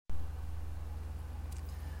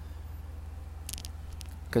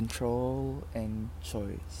Control and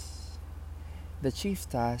choice. The chief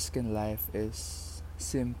task in life is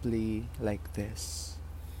simply like this: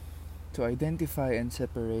 to identify and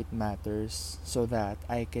separate matters so that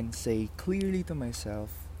I can say clearly to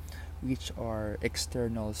myself which are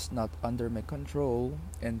externals not under my control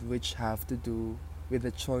and which have to do with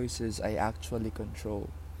the choices I actually control.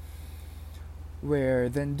 Where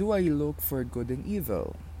then do I look for good and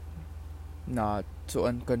evil? Not to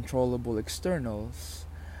uncontrollable externals,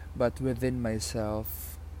 but within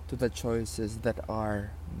myself to the choices that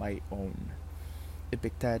are my own.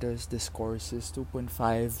 Epictetus Discourses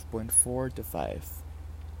 2.5.4 to 5.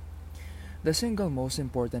 The single most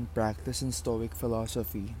important practice in Stoic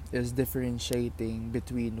philosophy is differentiating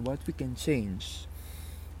between what we can change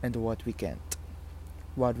and what we can't,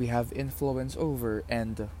 what we have influence over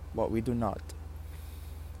and what we do not.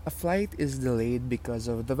 A flight is delayed because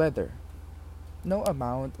of the weather. No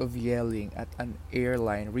amount of yelling at an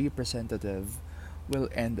airline representative will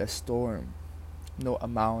end a storm. No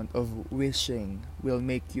amount of wishing will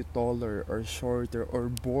make you taller or shorter or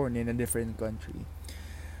born in a different country.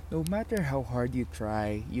 No matter how hard you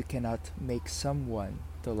try, you cannot make someone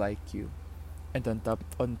to like you. And on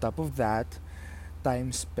top of that,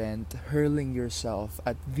 time spent hurling yourself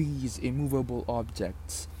at these immovable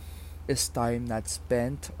objects is time not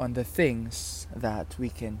spent on the things that we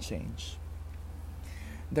can change.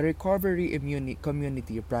 The recovery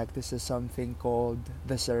community practices something called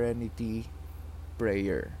the serenity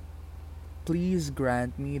prayer. Please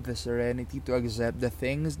grant me the serenity to accept the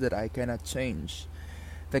things that I cannot change,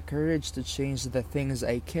 the courage to change the things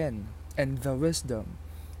I can, and the wisdom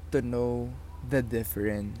to know the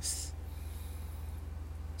difference.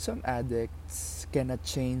 Some addicts cannot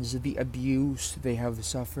change the abuse they have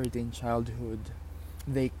suffered in childhood.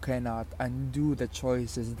 They cannot undo the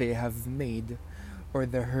choices they have made or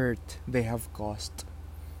the hurt they have caused.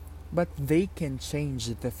 But they can change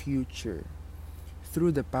the future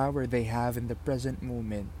through the power they have in the present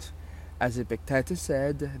moment. As Epictetus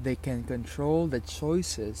said, they can control the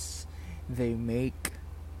choices they make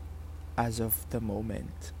as of the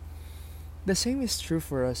moment. The same is true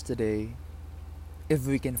for us today. If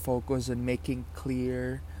we can focus on making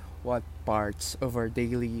clear what parts of our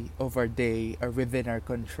day are within our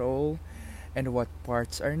control and what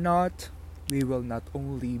parts are not, we will not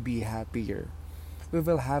only be happier, we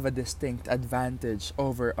will have a distinct advantage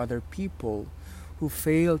over other people who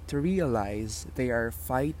fail to realize they are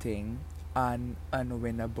fighting an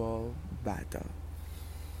unwinnable battle.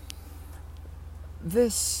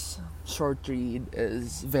 This short read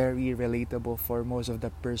is very relatable for most of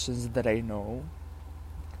the persons that I know.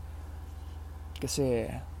 Kasi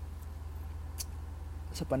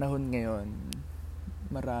sa panahon ngayon,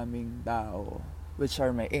 maraming tao which are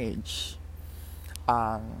my age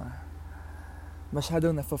ang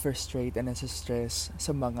masyadong na-frustrate and nasa-stress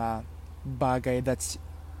sa mga bagay that's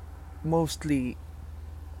mostly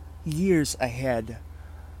years ahead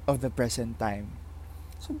of the present time.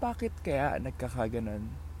 So bakit kaya nagkakaganon?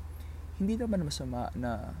 Hindi naman masama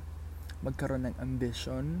na magkaroon ng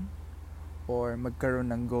ambition or magkaroon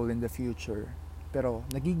ng goal in the future. Pero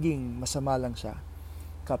nagiging masama lang siya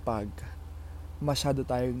kapag masyado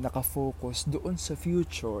tayong nakafocus doon sa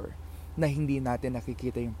future na hindi natin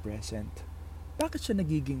nakikita yung present. Bakit siya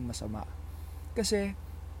nagiging masama? Kasi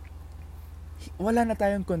wala na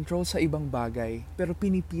tayong control sa ibang bagay pero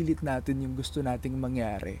pinipilit natin yung gusto nating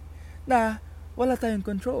mangyari na wala tayong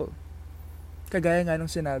control. Kagaya nga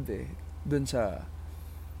nung sinabi dun sa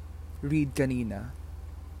read kanina,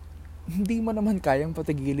 hindi mo naman kayang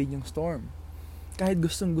patigilin yung storm. Kahit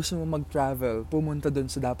gustong gusto mo mag-travel, pumunta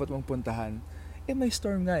dun sa dapat mong puntahan, may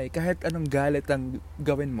storm nga eh. Kahit anong galit ang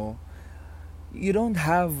gawin mo, you don't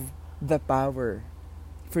have the power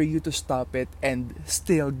for you to stop it and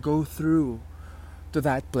still go through to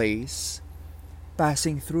that place,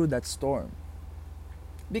 passing through that storm.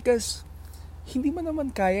 Because hindi mo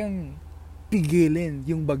naman kayang pigilin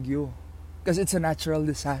yung bagyo. Because it's a natural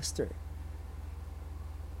disaster.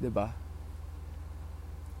 'Di ba?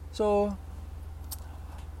 So,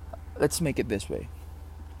 let's make it this way.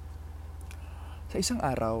 Sa isang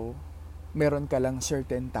araw, meron ka lang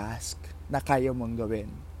certain task na kaya mong gawin.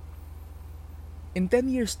 In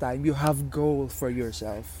 10 years time, you have goal for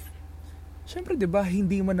yourself. Siyempre, 'di ba,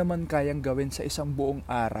 hindi mo naman kayang gawin sa isang buong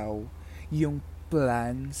araw yung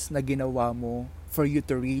plans na ginawa mo for you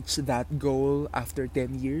to reach that goal after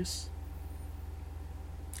 10 years.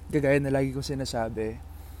 Gagaya na lagi ko sinasabi,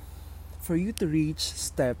 for you to reach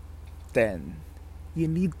step 10,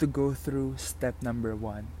 you need to go through step number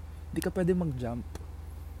 1. Hindi ka pwede mag-jump.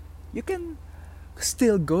 You can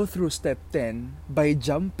still go through step 10 by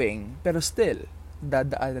jumping, pero still,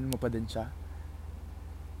 dadaanan mo pa din siya.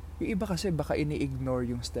 Yung iba kasi baka ini-ignore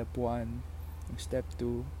yung step 1, yung step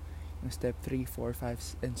 2, yung step 3, 4,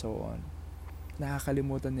 5, and so on.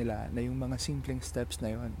 Nakakalimutan nila na yung mga simpleng steps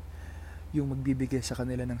na yon yung magbibigay sa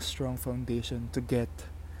kanila ng strong foundation to get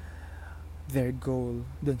their goal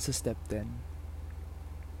dun sa step 10.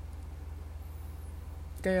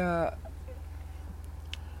 Kaya,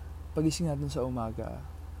 pagising natin sa umaga,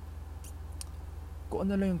 kung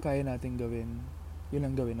ano lang yung kaya natin gawin, yun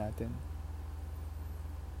lang gawin natin.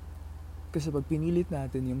 Kasi pag pinilit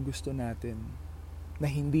natin yung gusto natin na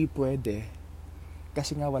hindi pwede,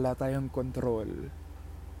 kasi nga wala tayong control,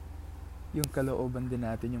 yung kalooban din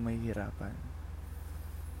natin yung mahihirapan.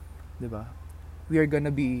 Diba? We are gonna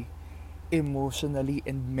be emotionally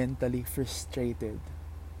and mentally frustrated.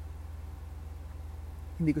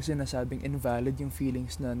 Hindi ko sinasabing invalid yung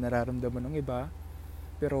feelings na nararamdaman ng iba,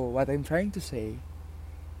 pero what I'm trying to say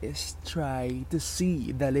is try to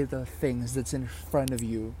see the little things that's in front of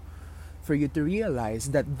you for you to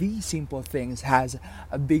realize that these simple things has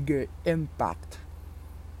a bigger impact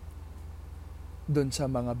dun sa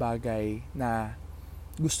mga bagay na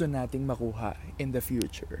gusto nating makuha in the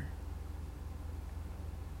future.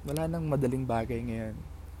 Wala nang madaling bagay ngayon.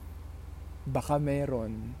 Baka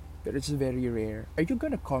meron, pero it's very rare. Are you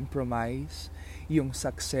gonna compromise yung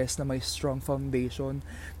success na may strong foundation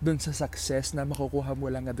dun sa success na makukuha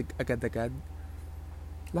mo lang agad-agad?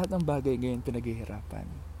 Lahat ng bagay ngayon pinaghihirapan.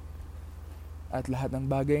 At lahat ng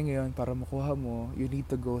bagay ngayon para makuha mo, you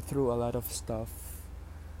need to go through a lot of stuff.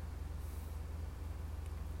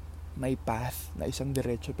 May path na isang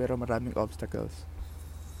diretso pero maraming obstacles.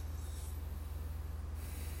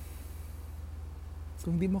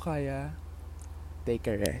 Kung di mo kaya, take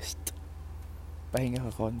a rest. Pahinga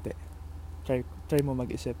ka konti. Try mo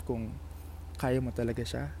mag-isip kung kaya mo talaga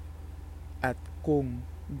siya at kung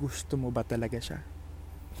gusto mo ba talaga siya.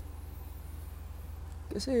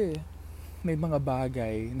 Kasi may mga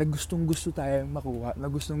bagay na gustong gusto tayong makuha, na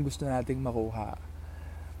gustong gusto nating makuha,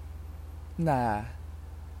 na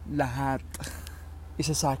lahat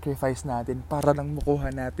isa-sacrifice natin para lang makuha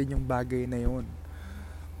natin yung bagay na yun.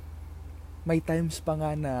 May times pa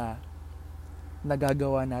nga na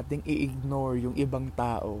nagagawa nating i-ignore yung ibang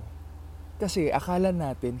tao kasi akala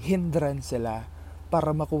natin hindrance sila para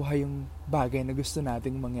makuha yung bagay na gusto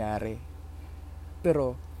nating mangyari.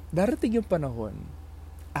 Pero darating yung panahon,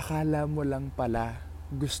 akala mo lang pala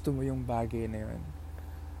gusto mo yung bagay na yun.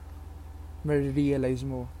 Ma-realize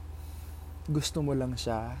mo gusto mo lang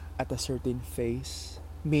siya at a certain phase.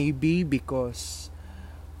 Maybe because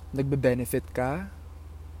nagbe-benefit ka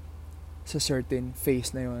sa certain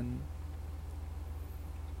phase na yun.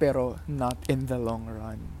 Pero not in the long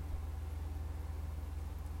run.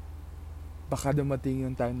 Baka dumating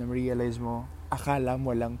yung time na realize mo, akala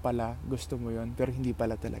mo lang pala gusto mo yun, pero hindi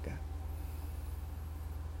pala talaga.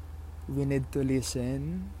 We need to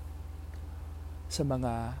listen sa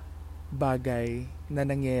mga bagay na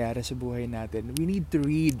nangyayari sa buhay natin. We need to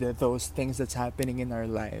read those things that's happening in our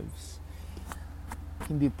lives.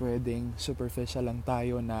 Hindi pwedeng superficial lang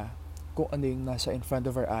tayo na kung ano yung nasa in front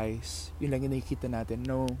of our eyes, yun lang yung nakikita natin.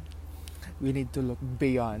 No, we need to look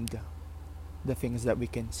beyond the things that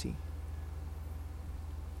we can see.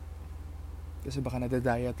 Kasi baka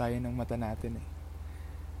nadadaya tayo ng mata natin eh.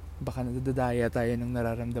 Baka nadadaya tayo ng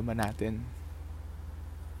nararamdaman natin.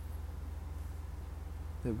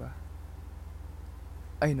 Diba?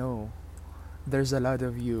 I know there's a lot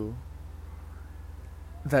of you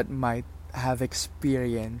that might have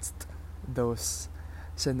experienced those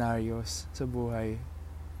scenarios sa buhay.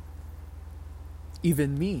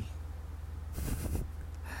 Even me.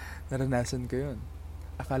 Naranasan ko yun.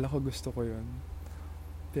 Akala ko gusto ko yun.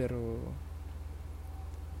 Pero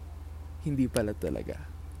hindi pala talaga.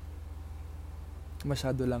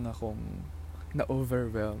 Masyado lang akong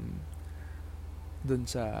na-overwhelm dun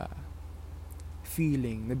sa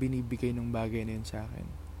feeling na binibigay ng bagay na yun sa akin.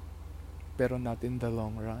 Pero not in the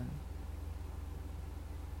long run.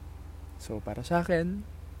 So, para sa akin,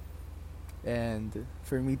 and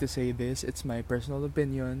for me to say this, it's my personal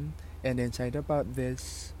opinion and insight about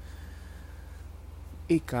this,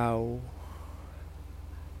 ikaw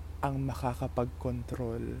ang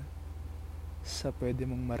makakapag-control sa pwede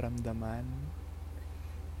mong maramdaman.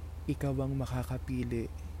 Ikaw ang makakapili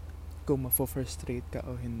kung mafo-frustrate ka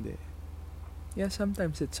o hindi. Yeah,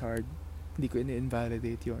 sometimes it's hard. Hindi ko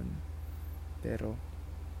ini-invalidate yun. Pero,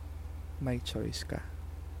 may choice ka.